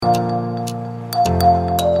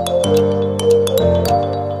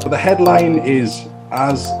headline is,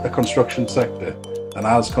 as a construction sector and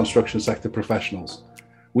as construction sector professionals,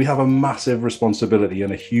 we have a massive responsibility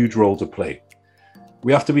and a huge role to play.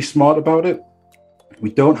 We have to be smart about it.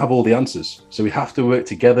 We don't have all the answers, so we have to work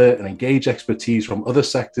together and engage expertise from other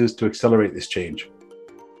sectors to accelerate this change.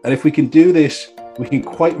 And if we can do this, we can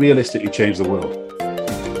quite realistically change the world.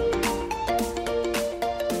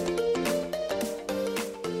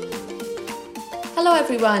 Hello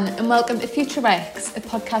everyone and welcome to FutureX, a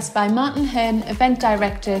podcast by Martin Hearn, Event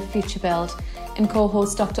Director at FutureBuild, and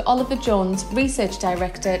co-host Dr. Oliver Jones, Research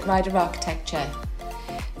Director at Ryder Architecture.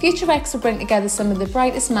 FutureX will bring together some of the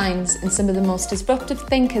brightest minds and some of the most disruptive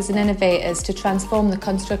thinkers and innovators to transform the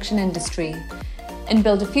construction industry and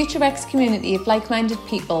build a FutureX community of like-minded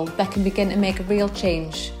people that can begin to make a real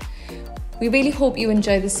change. We really hope you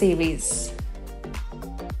enjoy the series.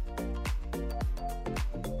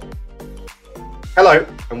 Hello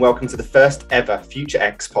and welcome to the first ever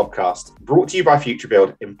FutureX podcast, brought to you by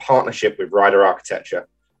FutureBuild in partnership with Ryder Architecture.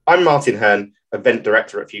 I'm Martin Hearn, Event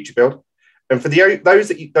Director at FutureBuild. And for those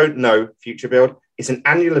that you don't know, FutureBuild is an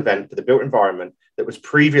annual event for the built environment that was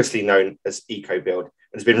previously known as EcoBuild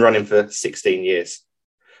and has been running for 16 years.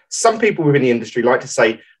 Some people within the industry like to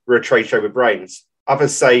say we're a trade show with brains.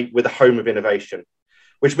 Others say we're the home of innovation,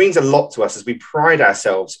 which means a lot to us as we pride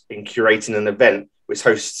ourselves in curating an event which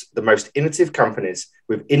hosts the most innovative companies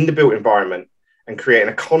within the built environment and creating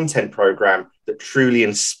a content program that truly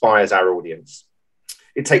inspires our audience.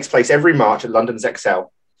 It takes place every March at London's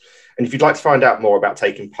Excel. And if you'd like to find out more about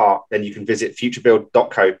taking part, then you can visit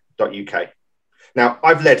futurebuild.co.uk. Now,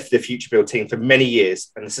 I've led the FutureBuild team for many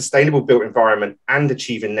years, and the sustainable built environment and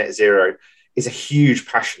achieving net zero is a huge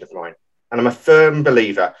passion of mine. And I'm a firm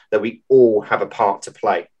believer that we all have a part to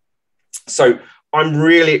play. So I'm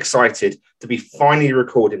really excited to be finally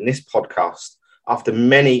recording this podcast after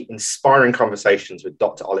many inspiring conversations with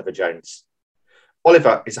Dr. Oliver Jones.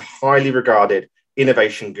 Oliver is a highly regarded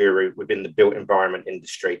innovation guru within the built environment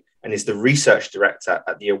industry and is the research director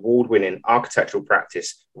at the award-winning architectural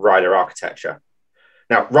practice, Ryder Architecture.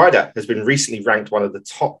 Now, Ryder has been recently ranked one of the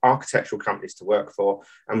top architectural companies to work for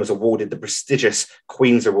and was awarded the prestigious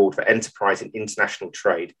Queen's Award for Enterprise in International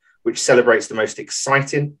Trade, which celebrates the most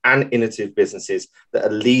exciting and innovative businesses that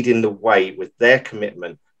are leading the way with their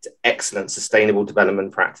commitment to excellent sustainable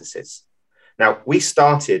development practices. Now, we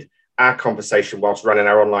started our conversation whilst running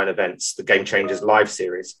our online events, the Game Changers Live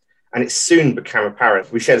series, and it soon became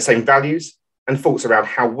apparent we share the same values and thoughts around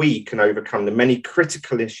how we can overcome the many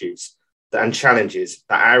critical issues and challenges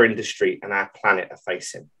that our industry and our planet are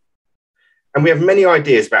facing. And we have many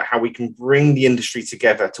ideas about how we can bring the industry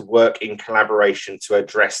together to work in collaboration to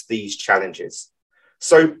address these challenges.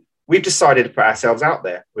 So we've decided to put ourselves out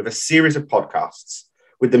there with a series of podcasts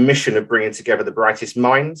with the mission of bringing together the brightest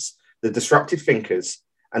minds, the disruptive thinkers,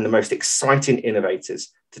 and the most exciting innovators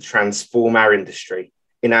to transform our industry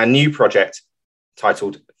in our new project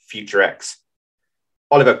titled FutureX.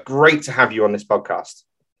 Oliver, great to have you on this podcast.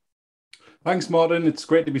 Thanks, Martin. It's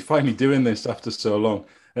great to be finally doing this after so long.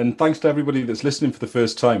 And thanks to everybody that's listening for the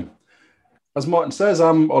first time. As Martin says,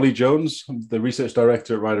 I'm Ollie Jones. I'm the Research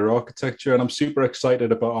Director at Ryder Architecture, and I'm super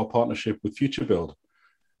excited about our partnership with FutureBuild.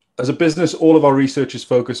 As a business, all of our research is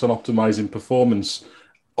focused on optimizing performance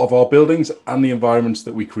of our buildings and the environments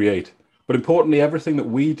that we create. But importantly, everything that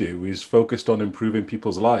we do is focused on improving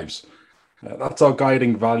people's lives. That's our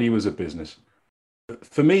guiding value as a business.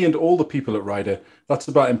 For me and all the people at Ryder, that's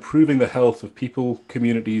about improving the health of people,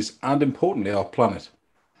 communities, and importantly, our planet.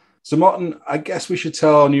 So Martin, I guess we should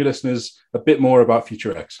tell our new listeners a bit more about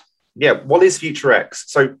FutureX. Yeah, what is FutureX?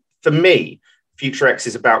 So for me, FutureX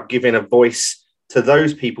is about giving a voice to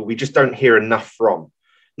those people we just don't hear enough from.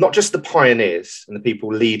 Not just the pioneers and the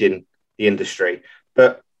people leading the industry,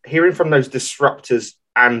 but hearing from those disruptors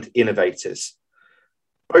and innovators,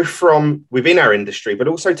 both from within our industry, but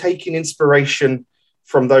also taking inspiration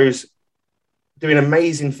from those doing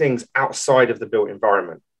amazing things outside of the built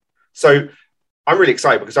environment. So I'm really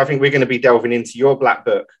excited because I think we're going to be delving into your black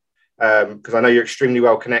book because I know you're extremely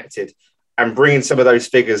well connected and bringing some of those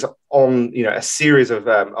figures on, a series of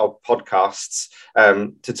podcasts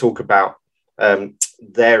to talk about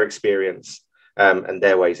their experience and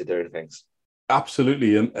their ways of doing things.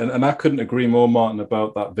 Absolutely. And I couldn't agree more, Martin,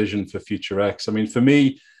 about that vision for FutureX. I mean, for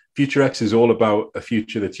me, FutureX is all about a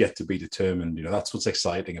future that's yet to be determined. That's what's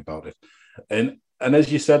exciting about it. And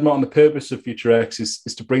as you said, Martin, the purpose of FutureX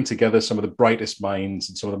is to bring together some of the brightest minds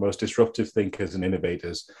and some of the most disruptive thinkers and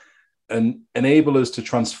innovators and enable us to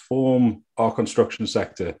transform our construction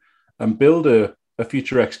sector and build a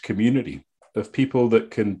FutureX community of people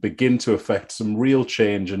that can begin to affect some real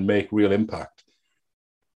change and make real impact.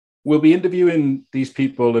 We'll be interviewing these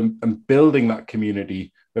people and building that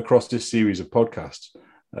community across this series of podcasts.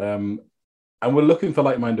 And we're looking for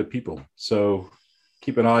like-minded people. So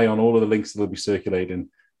keep an eye on all of the links that will be circulating,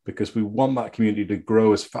 because we want that community to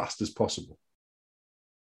grow as fast as possible.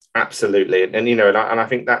 Absolutely. And I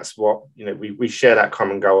think that's what, we share that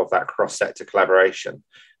common goal of that cross-sector collaboration.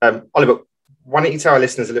 Oliver, why don't you tell our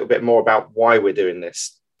listeners a little bit more about why we're doing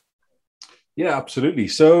this? Yeah, absolutely.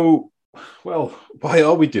 So, well, why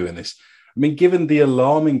are we doing this? I mean, given the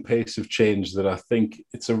alarming pace of change, that I think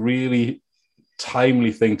it's a really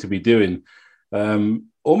timely thing to be doing,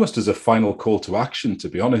 almost as a final call to action, to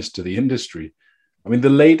be honest, to the industry. I mean, the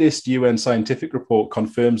latest UN scientific report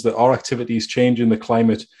confirms that our activities changing the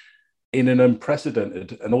climate in an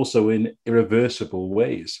unprecedented and also in irreversible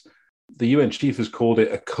ways. The UN chief has called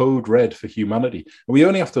it a code red for humanity. And we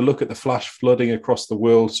only have to look at the flash flooding across the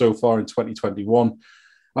world so far in 2021.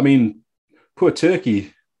 I mean, poor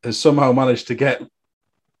Turkey has somehow managed to get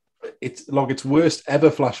its worst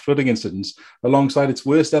ever flash flooding incidents alongside its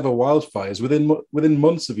worst ever wildfires within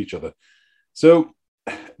months of each other. So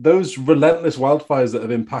those relentless wildfires that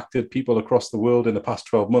have impacted people across the world in the past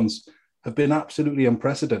 12 months have been absolutely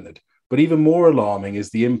unprecedented. But even more alarming is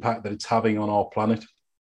the impact that it's having on our planet.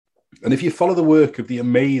 And if you follow the work of the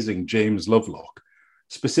amazing James Lovelock,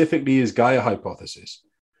 specifically his Gaia hypothesis,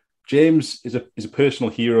 James is a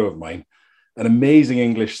personal hero of mine, an amazing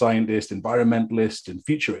English scientist, environmentalist, and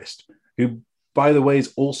futurist, who, by the way,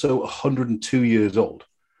 is also 102 years old.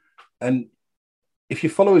 And if you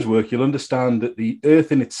follow his work, you'll understand that the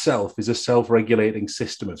Earth in itself is a self-regulating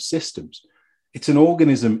system of systems. It's an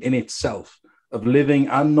organism in itself of living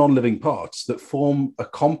and non-living parts that form a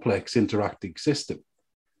complex interacting system.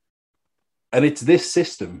 And it's this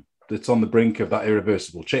system that's on the brink of that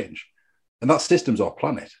irreversible change. And that system's our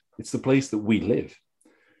planet. It's the place that we live.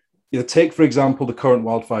 Take, for example, the current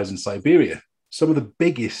wildfires in Siberia, some of the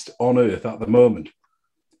biggest on Earth at the moment.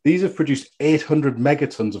 These have produced 800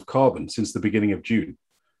 megatons of carbon since the beginning of June,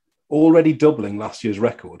 already doubling last year's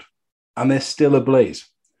record, and they're still ablaze.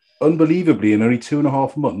 Unbelievably, in only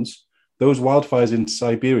 2.5 months, those wildfires in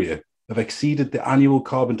Siberia have exceeded the annual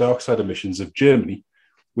carbon dioxide emissions of Germany,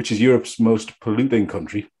 which is Europe's most polluting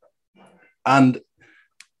country. And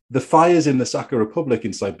the fires in the Sakha Republic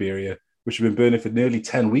in Siberia, which have been burning for nearly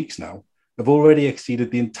 10 weeks now, have already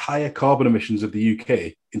exceeded the entire carbon emissions of the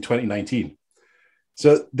UK in 2019.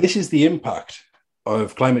 So this is the impact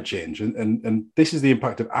of climate change, and this is the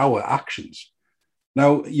impact of our actions.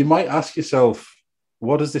 Now, you might ask yourself,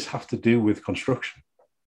 what does this have to do with construction?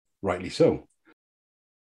 Rightly so.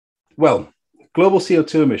 Well, global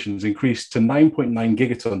CO2 emissions increased to 9.9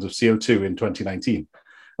 gigatons of CO2 in 2019.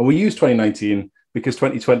 And we use 2019 because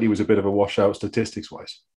 2020 was a bit of a washout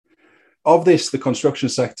statistics-wise. Of this, the construction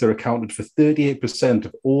sector accounted for 38%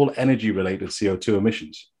 of all energy-related CO2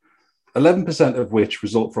 emissions, 11% of which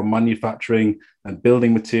result from manufacturing and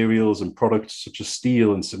building materials and products such as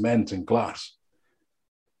steel and cement and glass.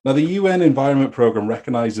 Now, the UN Environment Programme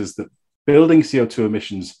recognises that building CO2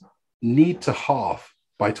 emissions need to halve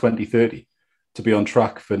by 2030 to be on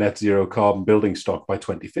track for net zero carbon building stock by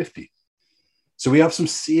 2050. So we have some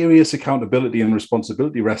serious accountability and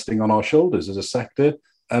responsibility resting on our shoulders as a sector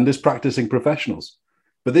and as practicing professionals.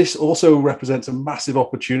 But this also represents a massive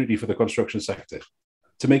opportunity for the construction sector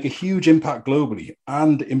to make a huge impact globally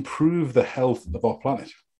and improve the health of our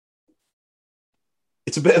planet.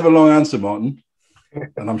 It's a bit of a long answer, Martin,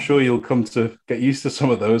 and I'm sure you'll come to get used to some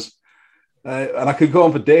of those. And I could go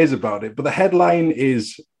on for days about it, but the headline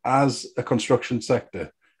is, as a construction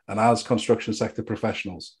sector and as construction sector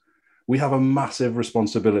professionals, we have a massive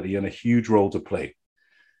responsibility and a huge role to play.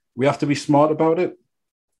 We have to be smart about it.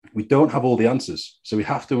 We don't have all the answers, so we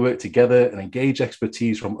have to work together and engage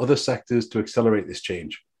expertise from other sectors to accelerate this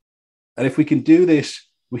change. And if we can do this,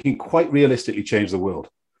 we can quite realistically change the world.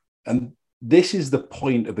 And this is the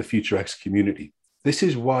point of the Future X community. This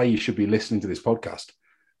is why you should be listening to this podcast.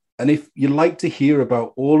 And if you like to hear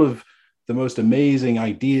about all of the most amazing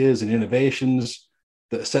ideas and innovations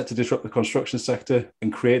that are set to disrupt the construction sector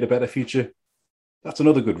and create a better future, that's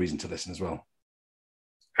another good reason to listen as well.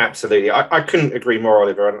 Absolutely. I couldn't agree more,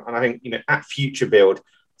 Oliver. And I think, at Future Build,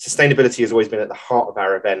 sustainability has always been at the heart of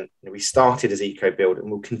our event. We started as EcoBuild and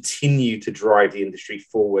will continue to drive the industry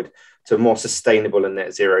forward to a more sustainable and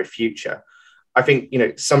net zero future. I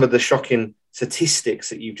think, some of the shocking statistics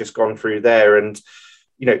that you've just gone through there. And,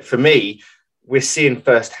 for me, we're seeing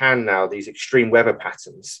firsthand now these extreme weather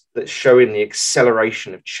patterns that showing the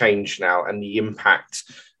acceleration of change now and the impact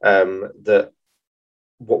that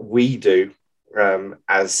what we do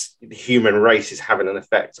as the human race is having an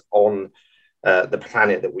effect on the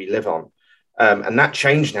planet that we live on. And that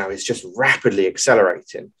change now is just rapidly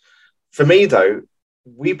accelerating. For me, though,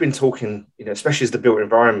 we've been talking, especially as the built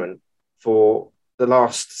environment, for the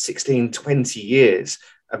last 16, 20 years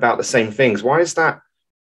about the same things. Why has that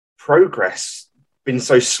progress been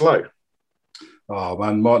so slow? Oh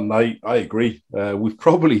man, Martin, I agree. We've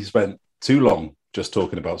probably spent too long just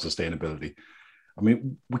talking about sustainability. I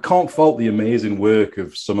mean, we can't fault the amazing work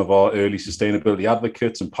of some of our early sustainability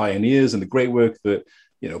advocates and pioneers, and the great work that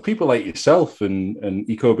people like yourself and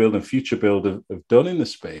EcoBuild and FutureBuild have done in the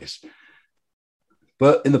space.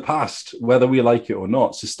 But in the past, whether we like it or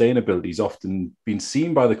not, sustainability has often been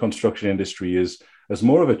seen by the construction industry as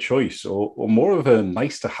more of a choice or more of a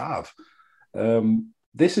nice to have.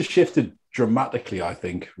 This has shifted dramatically, I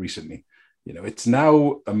think, recently. It's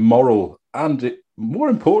now a moral and, more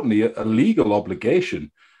importantly, a legal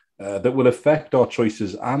obligation that will affect our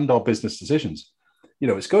choices and our business decisions.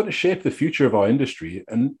 It's going to shape the future of our industry.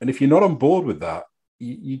 And if you're not on board with that,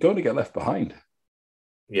 you're going to get left behind.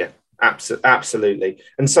 Yeah, absolutely.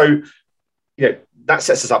 And so, that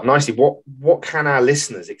sets us up nicely. What can our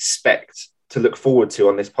listeners expect to look forward to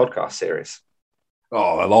on this podcast series?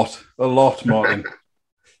 Oh, a lot, Martin.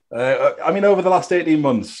 Over the last 18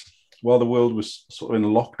 months, while the world was sort of in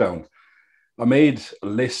lockdown, I made a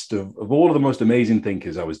list of all of the most amazing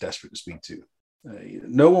thinkers I was desperate to speak to.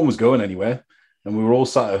 No one was going anywhere, and we were all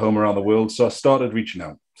sat at home around the world. So I started reaching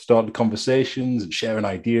out, started conversations and sharing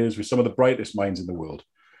ideas with some of the brightest minds in the world.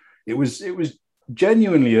 It was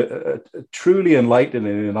genuinely a truly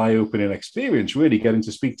enlightening and eye-opening experience, really getting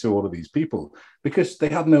to speak to all of these people, because they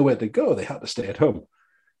had nowhere to go. They had to stay at home.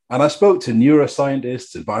 And I spoke to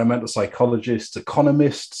neuroscientists, environmental psychologists,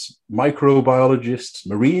 economists, microbiologists,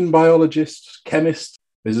 marine biologists, chemists,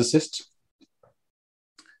 physicists.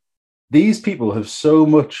 These people have so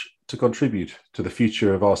much to contribute to the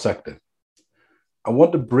future of our sector. I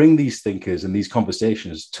want to bring these thinkers and these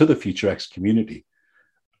conversations to the FutureX community.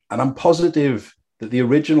 And I'm positive that the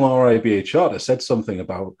original RIBA Charter said something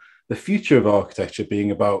about the future of architecture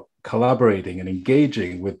being about collaborating and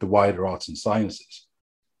engaging with the wider arts and sciences.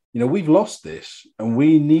 We've lost this, and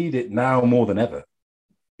we need it now more than ever.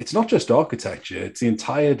 It's not just architecture, it's the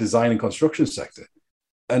entire design and construction sector.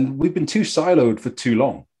 And we've been too siloed for too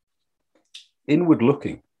long, inward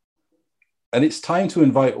looking. And it's time to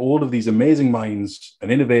invite all of these amazing minds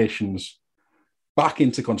and innovations back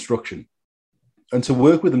into construction and to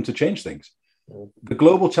work with them to change things. The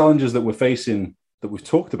global challenges that we're facing, that we've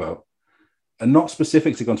talked about, are not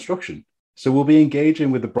specific to construction. So we'll be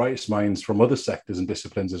engaging with the brightest minds from other sectors and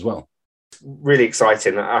disciplines as well. Really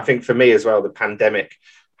exciting. I think for me as well, the pandemic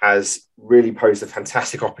has really posed a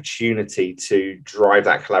fantastic opportunity to drive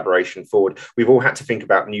that collaboration forward. We've all had to think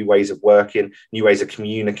about new ways of working, new ways of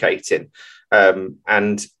communicating.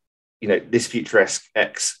 This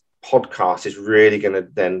FutureX podcast is really going to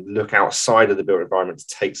then look outside of the built environment to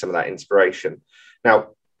take some of that inspiration.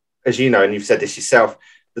 Now, as you know, and you've said this yourself,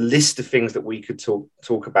 the list of things that we could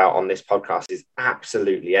talk about on this podcast is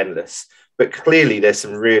absolutely endless. But clearly, there's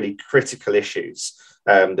some really critical issues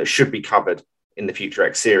that should be covered in the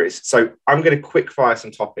FutureX series. So I'm going to quick fire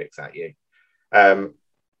some topics at you.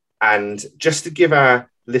 And just to give our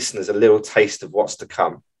listeners a little taste of what's to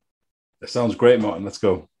come. That sounds great, Martin. Let's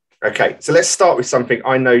go. Okay, so let's start with something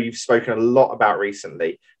I know you've spoken a lot about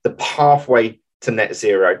recently, the pathway to net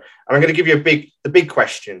zero. And I'm going to give you the big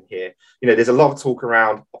question here. There's a lot of talk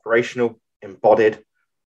around operational, embodied.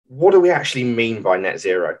 What do we actually mean by net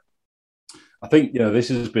zero? I think, this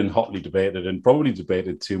has been hotly debated and probably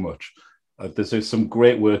debated too much. There's some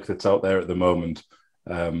great work that's out there at the moment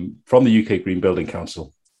from the UK Green Building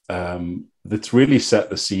Council that's really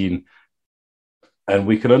set the scene. And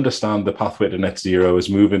we can understand the pathway to net zero as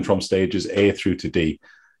moving from stages A through to D.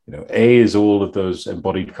 A is all of those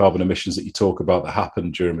embodied carbon emissions that you talk about that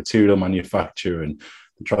happen during material manufacture and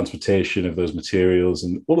the transportation of those materials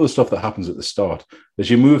and all of the stuff that happens at the start. As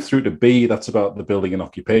you move through to B, that's about the building and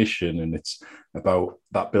occupation, and it's about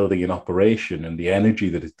that building in operation and the energy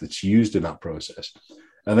that's used in that process.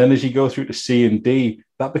 And then as you go through to C and D,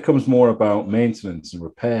 that becomes more about maintenance and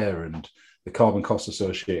repair and the carbon costs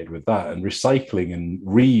associated with that, and recycling and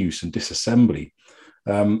reuse and disassembly.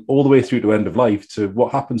 All the way through to end of life, to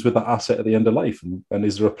what happens with that asset at the end of life, and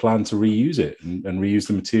is there a plan to reuse it and reuse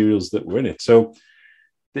the materials that were in it? So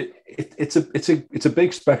it's a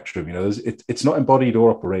big spectrum. It's not embodied or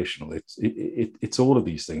operational. It's all of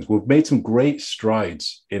these things. We've made some great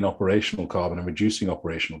strides in operational carbon and reducing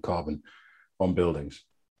operational carbon on buildings,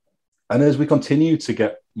 and as we continue to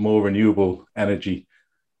get more renewable energy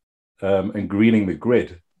and greening the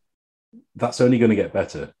grid, that's only going to get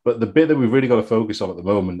better. But the bit that we've really got to focus on at the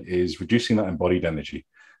moment is reducing that embodied energy.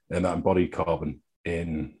 and that embodied carbon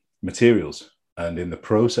in materials and in the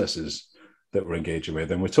processes that we're engaging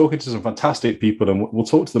with. And we're talking to some fantastic people, and we'll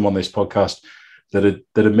talk to them on this podcast that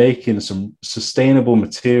are making some new sustainable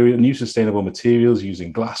materials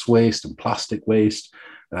using glass waste and plastic waste.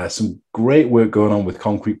 Some great work going on with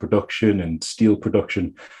concrete production and steel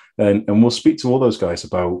production. And we'll speak to all those guys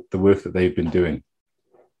about the work that they've been doing.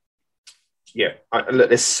 Yeah, look,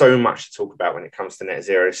 there's so much to talk about when it comes to net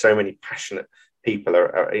zero. So many passionate people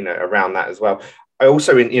are around that as well. I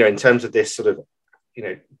also, in terms of this sort of,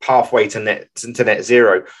 pathway to net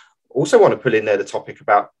zero, also want to put in there the topic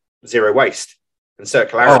about zero waste and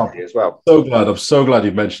circularity as well. I'm so glad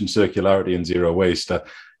you mentioned circularity and zero waste.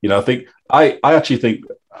 I actually think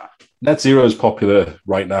net zero is popular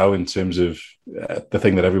right now in terms of the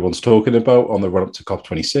thing that everyone's talking about on the run up to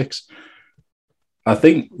COP26. I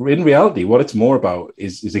think in reality, what it's more about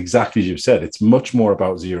is exactly as you've said. It's much more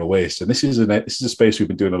about zero waste, and this is a space we've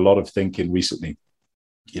been doing a lot of thinking recently.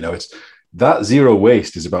 It's that zero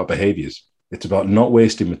waste is about behaviors. It's about not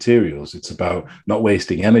wasting materials. It's about not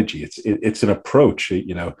wasting energy. It's an approach,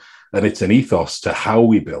 and it's an ethos to how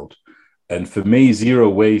we build. And for me, zero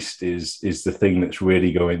waste is the thing that's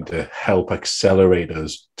really going to help accelerate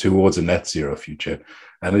us towards a net zero future.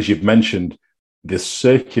 And as you've mentioned, the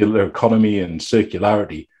circular economy and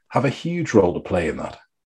circularity have a huge role to play in that.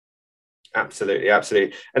 Absolutely.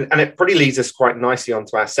 And it probably leads us quite nicely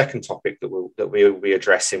onto our second topic that we'll be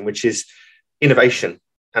addressing, which is innovation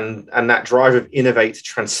and that drive of innovate to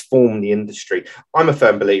transform the industry. I'm a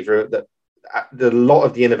firm believer that a lot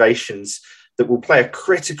of the innovations that will play a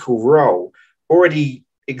critical role already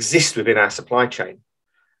exist within our supply chain.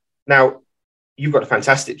 Now, you've got a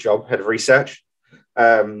fantastic job, head of research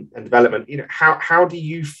and development. How do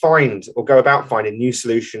you find or go about finding new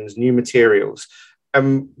solutions, new materials?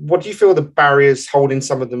 What do you feel the barriers holding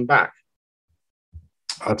some of them back?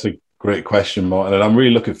 That's a great question, Martin. And I'm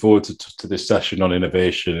really looking forward to this session on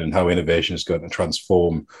innovation and how innovation is going to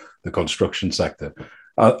transform the construction sector.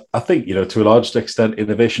 I think, to a large extent,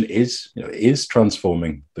 innovation is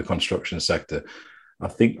transforming the construction sector. I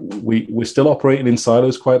think we're still operating in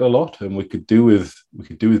silos quite a lot, and we could do with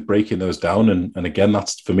breaking those down. And again,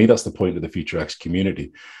 that's the point of the Future X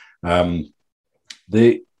community.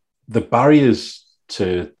 The barriers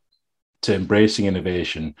to embracing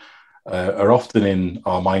innovation are often in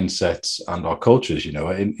our mindsets and our cultures.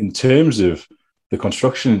 In terms of the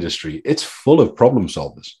construction industry, it's full of problem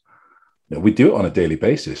solvers. We do it on a daily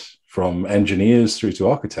basis, from engineers through to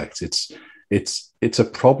architects. It's a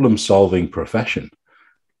problem-solving profession,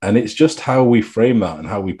 and it's just how we frame that and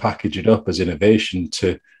how we package it up as innovation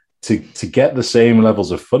to get the same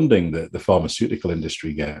levels of funding that the pharmaceutical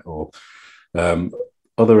industry get, or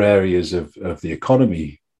other areas of the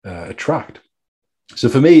economy attract. So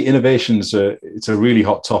for me, innovation it's a really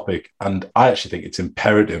hot topic, and I actually think it's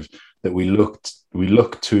imperative that we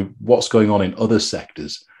look to what's going on in other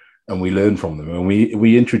sectors and we learn from them, and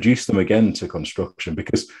we introduce them again to construction,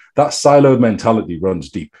 because that siloed mentality runs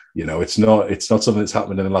deep. It's not something that's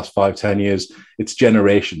happened in the last 5-10 years. It's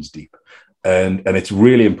generations deep, and it's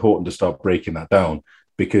really important to start breaking that down,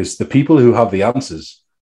 because the people who have the answers,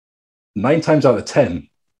 9 times out of 10,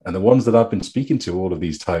 and the ones that I've been speaking to all of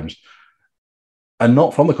these times, are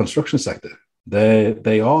not from the construction sector.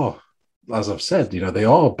 They are, as I've said, they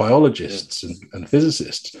are biologists and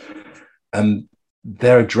physicists, and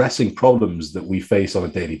they're addressing problems that we face on a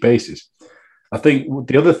daily basis. I think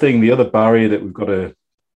the other barrier that we've got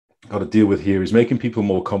to deal with here is making people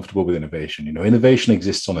more comfortable with innovation. Innovation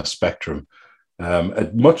exists on a spectrum,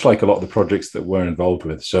 much like a lot of the projects that we're involved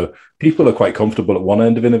with. So people are quite comfortable at one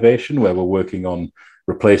end of innovation, where we're working on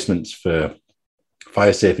replacements for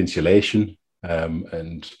fire-safe insulation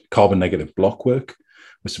and carbon-negative block work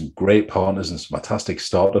with some great partners and some fantastic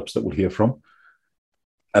startups that we'll hear from.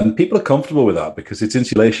 And people are comfortable with that because it's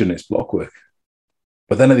insulation, it's block work.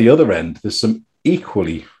 But then at the other end, there's some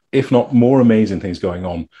equally, if not more amazing things going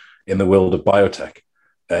on in the world of biotech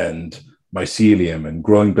and mycelium and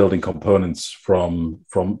growing building components from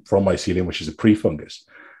mycelium, which is a pre-fungus,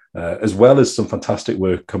 as well as some fantastic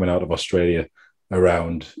work coming out of Australia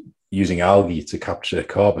around using algae to capture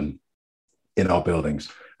carbon in our buildings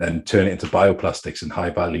and turn it into bioplastics and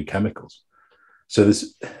high-value chemicals. So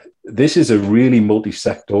this is a really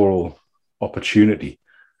multi-sectoral opportunity,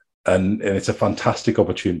 and it's a fantastic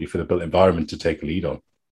opportunity for the built environment to take a lead on.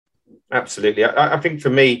 Absolutely. I think for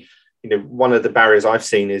me, one of the barriers I've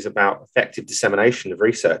seen is about effective dissemination of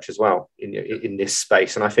research as well in this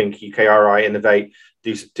space. And I think UKRI Innovate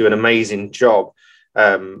do an amazing job.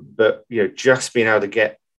 But just being able to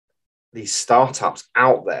get these startups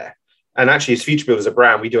out there And actually, as FutureBuild as a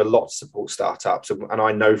brand, we do a lot to support startups, and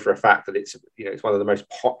I know for a fact that it's one of the most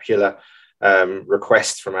popular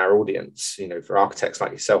requests from our audience. For architects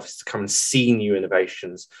like yourself, is to come and see new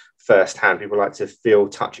innovations firsthand. People like to feel,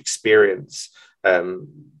 touch, experience,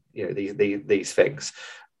 these things.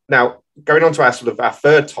 Now, going on to our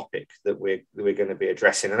third topic that we're going to be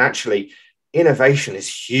addressing, and actually, innovation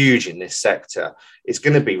is huge in this sector. It's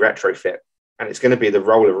going to be retrofit, and it's going to be the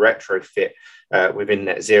role of retrofit within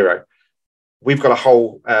net zero. We've got a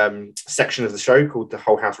whole section of the show called the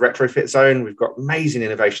Whole House Retrofit Zone. We've got amazing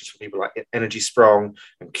innovations from people like Energy Sprong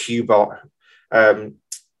and Qbot.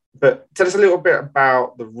 But tell us a little bit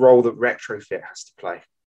about the role that retrofit has to play.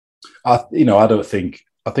 I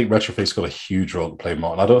think retrofit's got a huge role to play,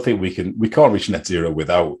 Martin. I don't think we can't reach net zero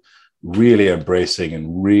without really embracing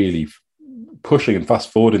and really pushing and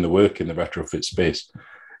fast forwarding the work in the retrofit space.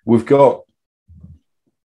 We've got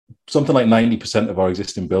something like 90% of our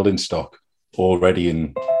existing building stock already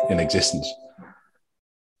in existence.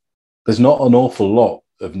 There's not an awful lot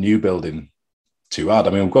of new building to add. I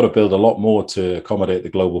mean, we've got to build a lot more to accommodate the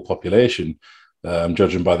global population,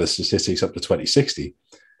 judging by the statistics up to 2060.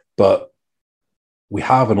 But we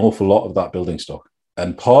have an awful lot of that building stock.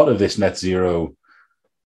 And part of this net zero,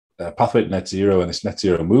 pathway to net zero and this net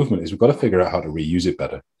zero movement is we've got to figure out how to reuse it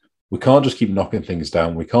better. We can't just keep knocking things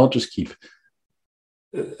down. We can't just keep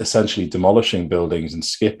essentially demolishing buildings and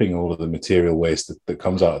skipping all of the material waste that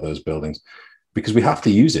comes out of those buildings, because we have to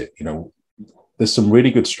use it. There's some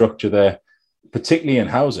really good structure there, particularly in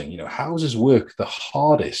housing. Houses work the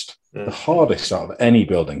hardest out of any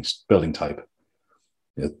building type.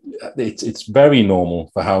 It's very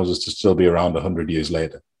normal for houses to still be around 100 years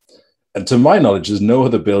later. And to my knowledge, there's no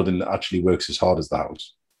other building that actually works as hard as the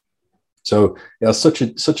house. So it has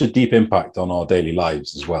such a deep impact on our daily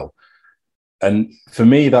lives as well. And for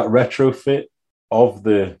me, that retrofit of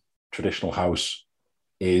the traditional house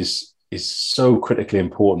is so critically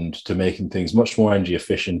important to making things much more energy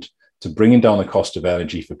efficient, to bringing down the cost of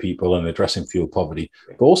energy for people and addressing fuel poverty,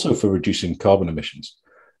 but also for reducing carbon emissions.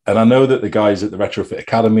 And I know that the guys at the Retrofit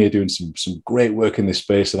Academy are doing some great work in this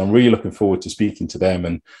space, and I'm really looking forward to speaking to them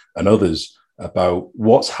and others about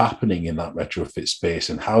what's happening in that retrofit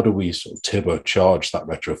space and how do we sort of turbocharge that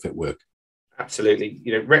retrofit work. Absolutely.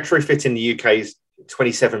 Retrofit in the UK is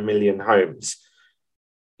 27 million homes.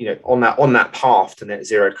 On that path to net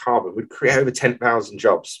zero carbon would create over 10,000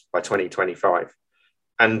 jobs by 2025.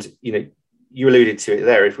 And, you alluded to it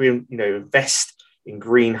there. If we, invest in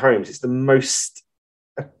green homes, it's the most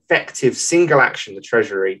effective single action the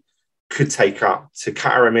Treasury could take up to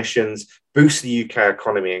cut our emissions, boost the UK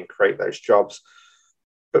economy and create those jobs.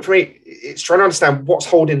 But for me, it's trying to understand what's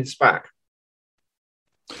holding this back.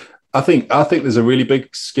 I think there's a really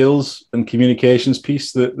big skills and communications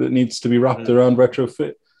piece that needs to be wrapped around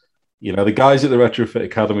retrofit. The guys at the Retrofit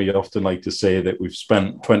Academy often like to say that we've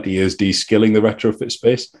spent 20 years de-skilling the retrofit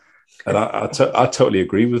space. And I totally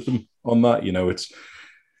agree with them on that. It's,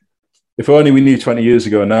 if only we knew 20 years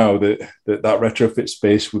ago now that retrofit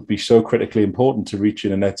space would be so critically important to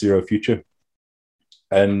reaching a net zero future.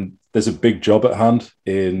 And there's a big job at hand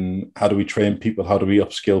in how do we train people, how do we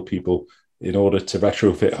upskill people in order to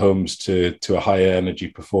retrofit homes to a higher energy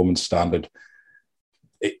performance standard,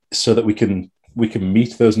 so that we can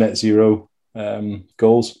meet those net zero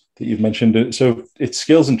goals that you've mentioned. So it's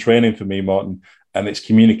skills and training for me, Martin, and it's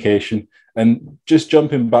communication. And just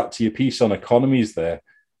jumping back to your piece on economies there,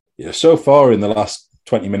 so far in the last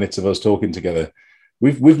 20 minutes of us talking together,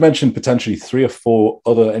 we've mentioned potentially 3 or 4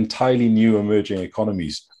 other entirely new emerging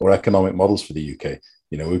economies or economic models for the UK.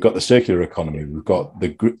 We've got the circular economy, we've got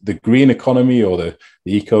the green economy or the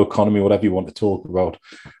eco economy, whatever you want to talk about,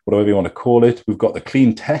 whatever you want to call it. We've got the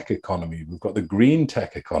clean tech economy, we've got the green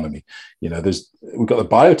tech economy. We've got the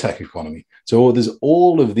biotech economy. So there's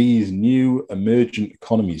all of these new emergent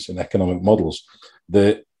economies and economic models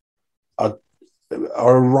that are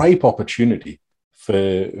a ripe opportunity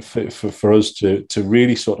for us to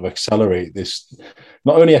really sort of accelerate this,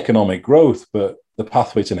 not only economic growth, but the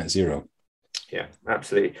pathway to net zero. Yeah,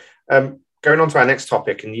 absolutely. Going on to our next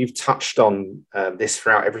topic, and you've touched on this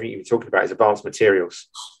throughout everything you've been talking about, is advanced materials.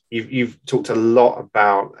 You've talked a lot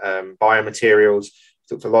about biomaterials. You've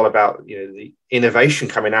talked a lot about the innovation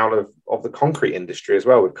coming out of the concrete industry as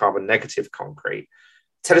well, with carbon negative concrete.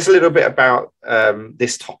 Tell us a little bit about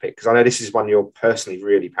this topic, because I know this is one you're personally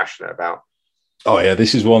really passionate about. Oh yeah,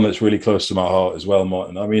 this is one that's really close to my heart as well,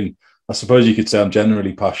 Martin. I mean, I suppose you could say I'm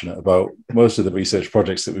generally passionate about most of the research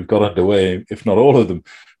projects that we've got underway, if not all of them.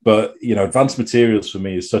 But, advanced materials for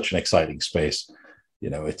me is such an exciting space.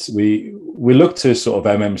 It's we look to sort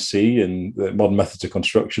of MMC and the modern methods of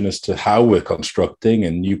construction as to how we're constructing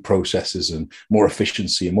and new processes and more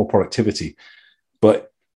efficiency and more productivity.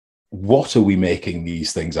 But what are we making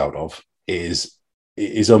these things out of is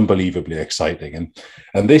unbelievably exciting.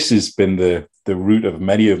 And this has been the root of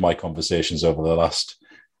many of my conversations over the last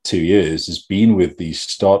 2 years, has been with these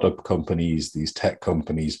startup companies, these tech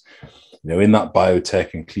companies, in that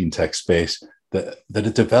biotech and clean tech space that are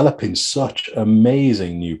developing such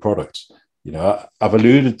amazing new products. I've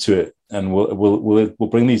alluded to it, and we'll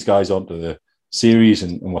bring these guys onto the series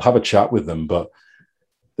and we'll have a chat with them. But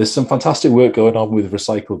there's some fantastic work going on with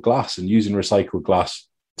recycled glass and using recycled glass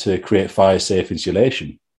to create fire-safe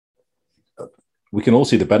insulation. We can all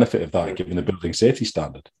see the benefit of that given the building safety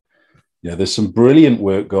standard. There's some brilliant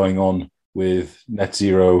work going on with net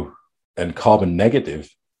zero and carbon negative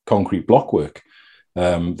concrete block work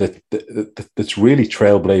that's really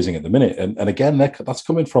trailblazing at the minute. And again, that's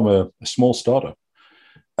coming from a small startup.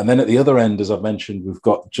 And then at the other end, as I've mentioned, we've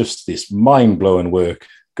got just this mind-blowing work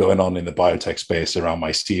going on in the biotech space around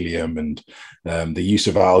mycelium and the use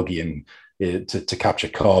of algae and to capture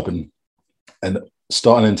carbon, and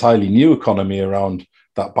start an entirely new economy around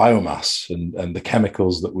that biomass and the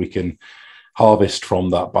chemicals that we can harvest from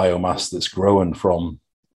that biomass that's grown from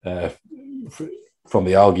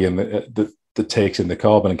the algae and that takes in the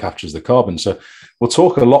carbon and captures the carbon. So we'll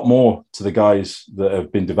talk a lot more to the guys that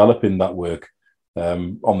have been developing that work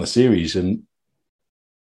on the series. And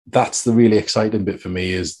that's the really exciting bit for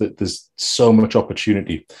me, is that there's so much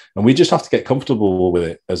opportunity, and we just have to get comfortable with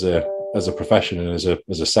it as a profession and as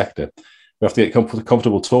a sector. We have to get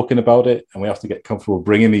comfortable talking about it, and we have to get comfortable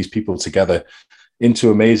bringing these people together into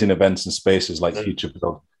amazing events and spaces like Future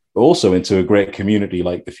Build, but also into a great community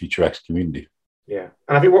like the Future X community. Yeah,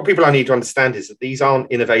 and I think what people need to understand is that these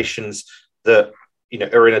aren't innovations that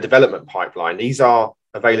are in a development pipeline. These are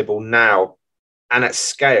available now and at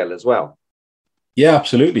scale as well. Yeah,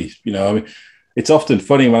 absolutely. It's often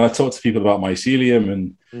funny when I talk to people about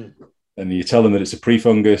mycelium and you tell them that it's a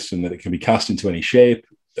pre-fungus and that it can be cast into any shape.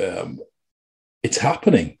 It's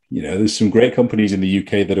happening. There's some great companies in the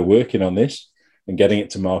UK that are working on this and getting it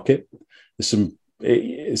to market. There's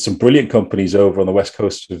some brilliant companies over on the west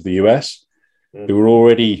coast of the US who are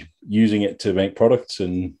already using it to make products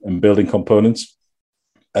and building components.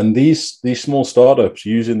 And these small startups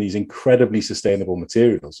using these incredibly sustainable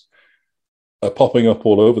materials are popping up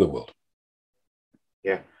all over the world.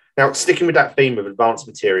 Yeah. Now, sticking with that theme of advanced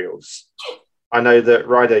materials, I know that,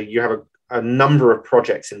 Ryder, you have a number of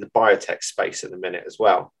projects in the biotech space at the minute as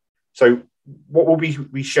well. So what will we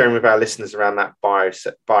be sharing with our listeners around that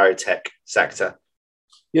biotech sector?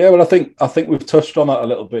 Yeah, well, I think we've touched on that a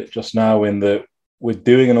little bit just now, in that we're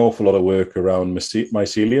doing an awful lot of work around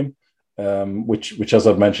mycelium, which, as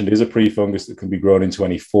I've mentioned, is a pre-fungus that can be grown into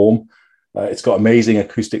any form. It's got amazing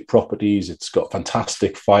acoustic properties. It's got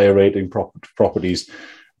fantastic fire rating properties.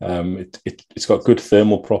 It's got good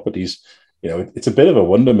thermal properties. It's a bit of a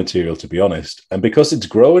wonder material, to be honest. And because it's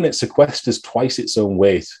growing, it sequesters twice its own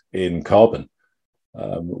weight in carbon.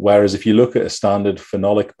 Whereas if you look at a standard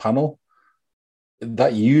phenolic panel,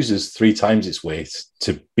 that uses 3 times its weight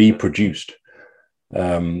to be produced.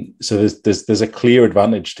 So there's a clear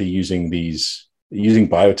advantage to using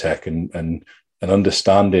biotech and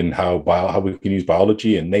understanding how we can use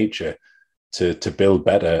biology and nature to build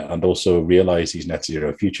better and also realize these net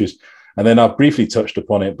zero futures. And then I've briefly touched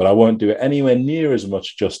upon it, but I won't do it anywhere near as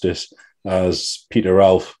much justice as Peter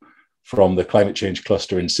Ralph from the Climate Change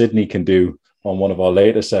Cluster in Sydney can do on one of our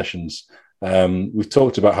later sessions. We've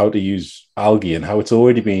talked about how to use algae and how it's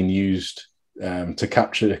already being used to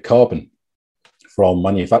capture carbon from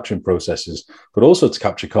manufacturing processes, but also to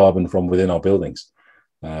capture carbon from within our buildings.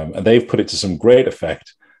 And they've put it to some great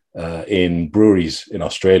effect in breweries in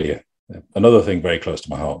Australia. Another thing very close to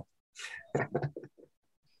my heart.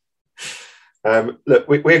 Look,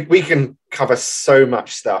 we can cover so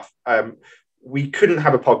much stuff. We couldn't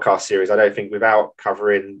have a podcast series, I don't think, without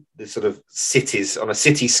covering the sort of cities on a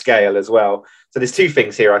city scale as well. So there's 2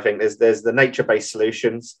 things here. I think there's the nature-based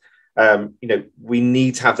solutions. We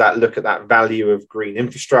need to have that look at that value of green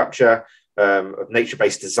infrastructure, of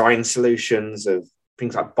nature-based design solutions, of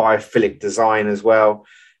things like biophilic design as well,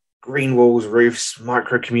 green walls, roofs,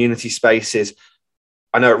 micro community spaces.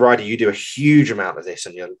 I know at Ryder you do a huge amount of this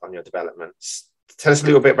on your developments. Tell us a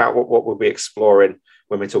little bit about what we'll be exploring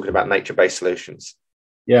when we're talking about nature-based solutions.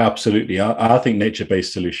 Yeah, absolutely. I think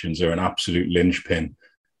nature-based solutions are an absolute linchpin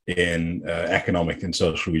in economic and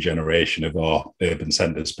social regeneration of our urban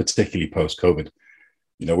centres, particularly post-COVID.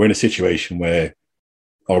 We're in a situation where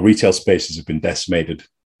our retail spaces have been decimated.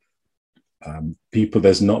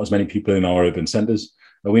 There's not as many people in our urban centres,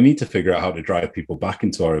 and we need to figure out how to drive people back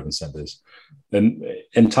into our urban centres and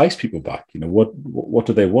entice people back. What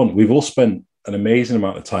do they want? We've all spent an amazing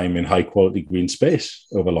amount of time in high quality green space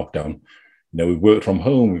over lockdown. We've worked from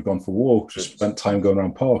home, we've gone for walks, we've spent time going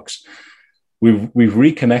around parks. We've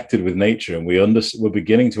reconnected with nature, and we're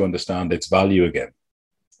beginning to understand its value again.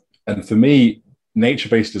 And for me,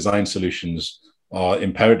 nature-based design solutions are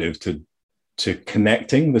imperative to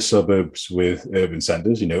connecting the suburbs with urban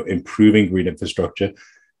centres, improving green infrastructure,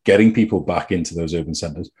 getting people back into those urban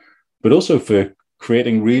centres, but also for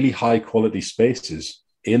creating really high quality spaces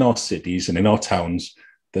in our cities and in our towns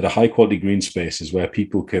that are high quality green spaces where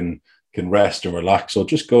people can rest and relax or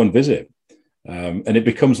just go and visit. And it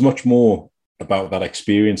becomes much more about that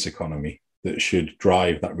experience economy that should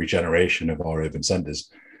drive that regeneration of our urban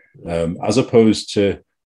centres, as opposed to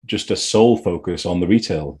just a sole focus on the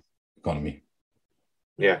retail economy.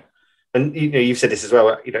 Yeah. And, you've said this as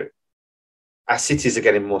well, our cities are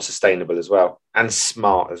getting more sustainable as well and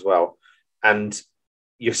smart as well. And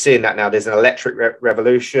you're seeing that now. There's an electric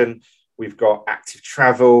revolution. We've got active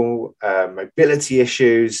travel, mobility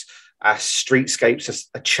issues. Our streetscapes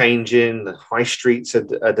are changing. The high streets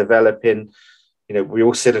are developing. We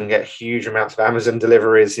all sit and get huge amounts of Amazon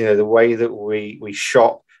deliveries. The way that we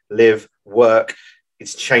shop, live, work,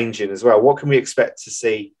 it's changing as well. What can we expect to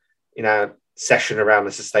see in our session around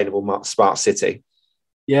the sustainable smart city?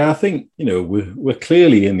 Yeah, I think, we're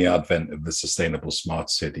clearly in the advent of the sustainable smart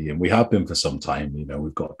city, and we have been for some time.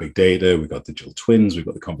 We've got big data, we've got digital twins, we've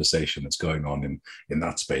got the conversation that's going on in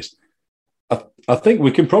that space. I think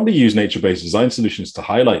we can probably use nature-based design solutions to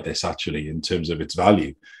highlight this actually in terms of its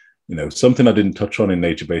value. Something I didn't touch on in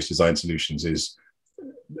nature-based design solutions is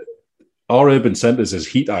our urban centres as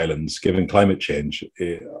heat islands, given climate change.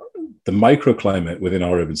 The microclimate within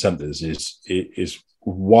our urban centres is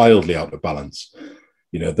wildly out of balance.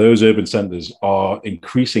 Those urban centres are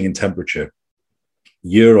increasing in temperature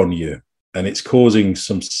year on year, and it's causing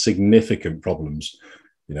some significant problems.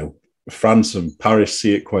 France and Paris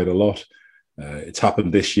see it quite a lot. It's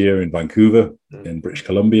happened this year in Vancouver, in British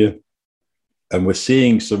Columbia, and we're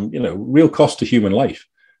seeing some, real cost to human life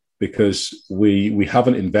because we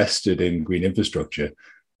haven't invested in green infrastructure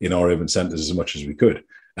in our urban centres as much as we could.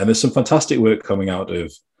 And there's some fantastic work coming out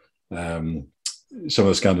of some of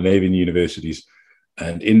the Scandinavian universities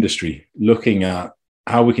and industry looking at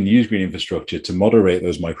how we can use green infrastructure to moderate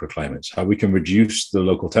those microclimates, how we can reduce the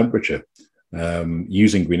local temperature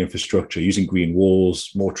using green infrastructure, using green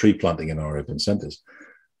walls, more tree planting in our urban centres.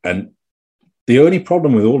 And the only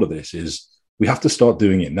problem with all of this is we have to start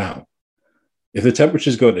doing it now. If the temperature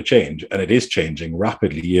is going to change, and it is changing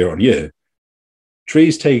rapidly year on year,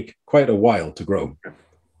 trees take quite a while to grow.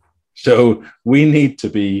 So we need to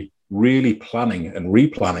be really planning and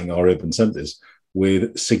replanning our urban centres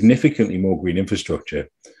with significantly more green infrastructure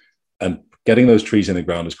and getting those trees in the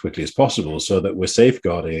ground as quickly as possible so that we're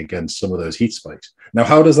safeguarding against some of those heat spikes. Now,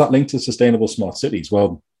 how does that link to sustainable smart cities?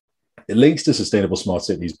 Well, it links to sustainable smart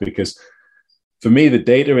cities because for me, the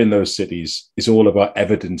data in those cities is all about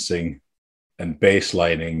evidencing and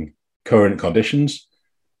baselining current conditions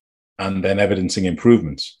and then evidencing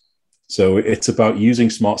improvements. So it's about using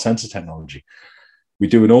smart sensor technology. We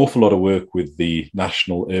do an awful lot of work with the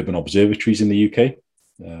National Urban Observatories in the UK.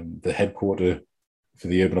 The headquarter for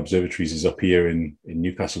the Urban Observatories is up here in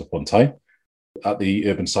Newcastle upon Tyne at the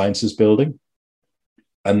Urban Sciences Building.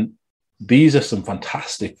 And these are some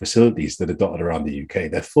fantastic facilities that are dotted around the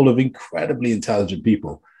UK. They're full of incredibly intelligent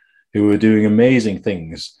people who are doing amazing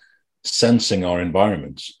things, sensing our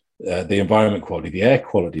environments, the environment quality, the air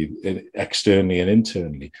quality externally and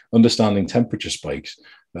internally, understanding temperature spikes,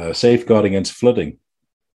 safeguarding against flooding.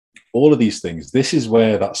 All of these things, this is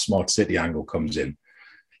where that smart city angle comes in.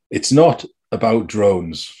 It's not about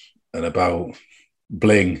drones and about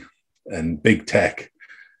bling and big tech.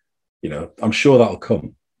 I'm sure that'll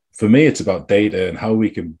come. For me, it's about data and how we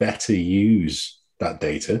can better use that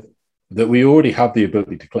data that we already have the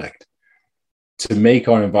ability to collect to make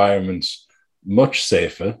our environments much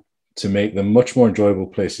safer, to make them much more enjoyable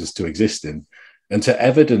places to exist in, and to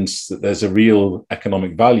evidence that there's a real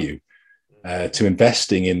economic value to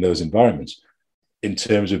investing in those environments in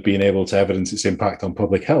terms of being able to evidence its impact on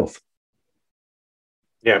public health.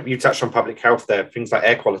 Yeah, you touched on public health there, things like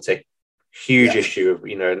air quality, huge issue,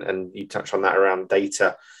 and you touched on that around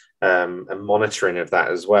data and monitoring of that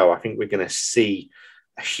as well. I think we're going to see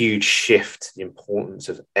a huge shift in the importance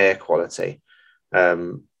of air quality.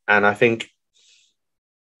 And I think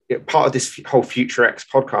part of this whole Future X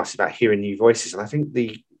podcast is about hearing new voices. And I think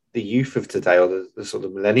the youth of today, or the sort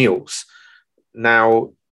of millennials,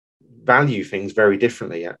 now value things very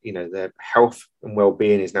differently. Their health and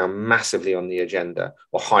well-being is now massively on the agenda,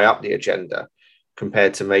 or high up the agenda,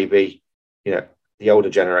 compared to maybe, the older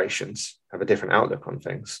generations have a different outlook on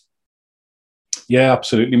things. Yeah,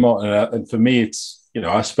 absolutely, Martin. And for me, it's,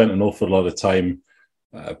 I spent an awful lot of time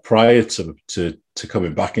prior to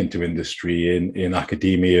coming back into industry in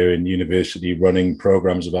academia and university, running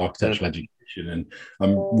programs of architectural education. And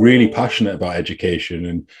I'm really passionate about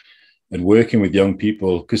education and working with young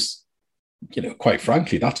people, because, quite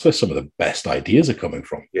frankly, that's where some of the best ideas are coming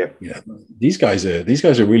from. Yeah. These guys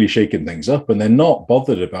are really shaking things up, and they're not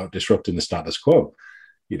bothered about disrupting the status quo.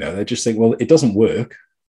 They just think, well, it doesn't work.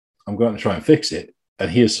 I'm going to try and fix it.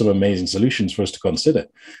 And here's some amazing solutions for us to consider.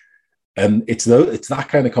 And it's that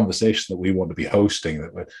kind of conversation that we want to be hosting,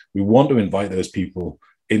 that we want to invite those people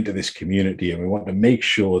into this community, and we want to make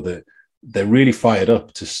sure that they're really fired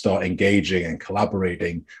up to start engaging and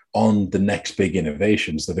collaborating on the next big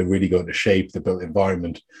innovations that are really going to shape the built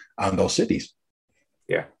environment and our cities.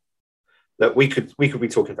 Yeah. Look, we could be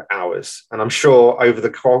talking for hours, and I'm sure over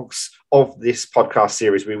the course of this podcast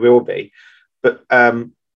series we will be. But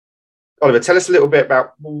Oliver, tell us a little bit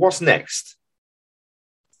about what's next.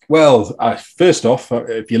 Well, first off,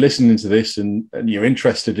 if you're listening to this and you're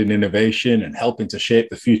interested in innovation and helping to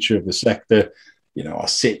shape the future of the sector, our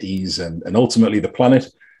cities and ultimately the planet,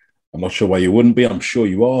 I'm not sure why you wouldn't be. I'm sure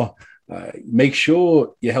you are. Make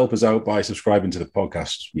sure you help us out by subscribing to the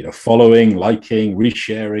podcast, following, liking,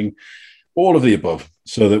 resharing, all of the above,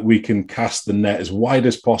 so that we can cast the net as wide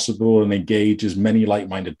as possible and engage as many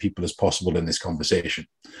like-minded people as possible in this conversation.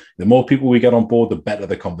 The more people we get on board, the better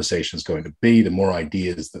the conversation is going to be, the more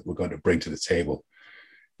ideas that we're going to bring to the table.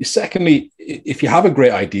 Secondly, if you have a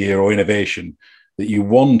great idea or innovation that you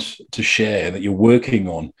want to share, that you're working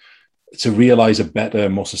on to realize a better,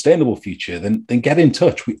 more sustainable future, then get in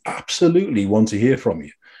touch. We absolutely want to hear from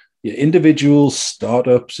you. Individuals,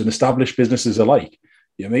 startups, and established businesses alike.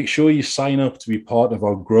 Make sure you sign up to be part of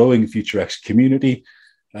our growing FutureX community,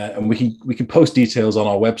 and we can post details on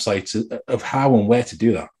our website of how and where to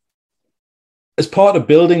do that. As part of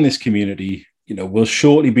building this community, we'll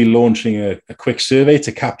shortly be launching a quick survey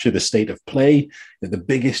to capture the state of play, the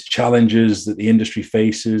biggest challenges that the industry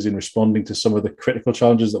faces in responding to some of the critical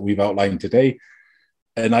challenges that we've outlined today,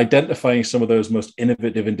 and identifying some of those most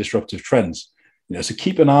innovative and disruptive trends. So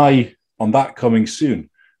keep an eye on that coming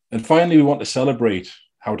soon. And finally, we want to celebrate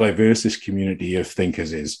how diverse this community of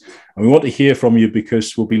thinkers is. And we want to hear from you,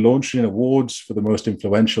 because we'll be launching awards for the most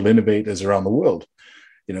influential innovators around the world.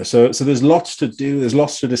 So there's lots to do. There's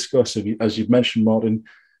lots to discuss, as you've mentioned, Martin.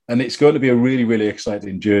 And it's going to be a really, really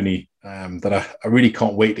exciting journey that I really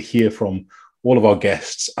can't wait to hear from all of our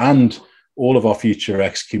guests and all of our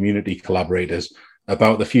FutureX community collaborators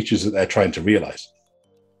about the futures that they're trying to realize.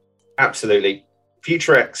 Absolutely.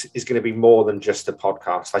 FutureX is going to be more than just a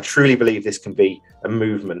podcast. I truly believe this can be a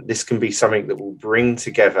movement. This can be something that will bring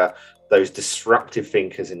together those disruptive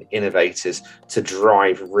thinkers and innovators to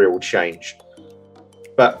drive real change.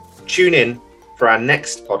 But tune in for our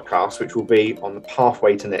next podcast, which will be on the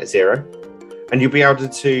pathway to net zero. And you'll be able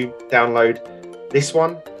to download this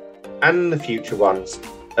one and the future ones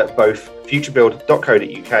at both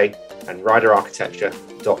futurebuild.co.uk and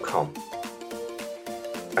riderarchitecture.com.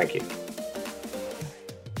 Thank you.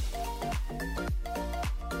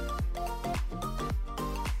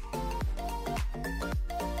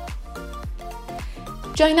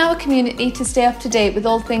 Join our community to stay up to date with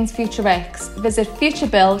all things FutureX. Visit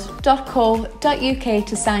futurebuild.co.uk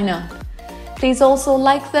to sign up. Please also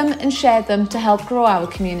like them and share them to help grow our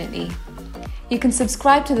community. You can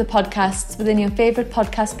subscribe to the podcasts within your favourite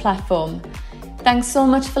podcast platform. Thanks so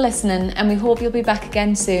much for listening, and we hope you'll be back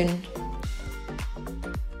again soon.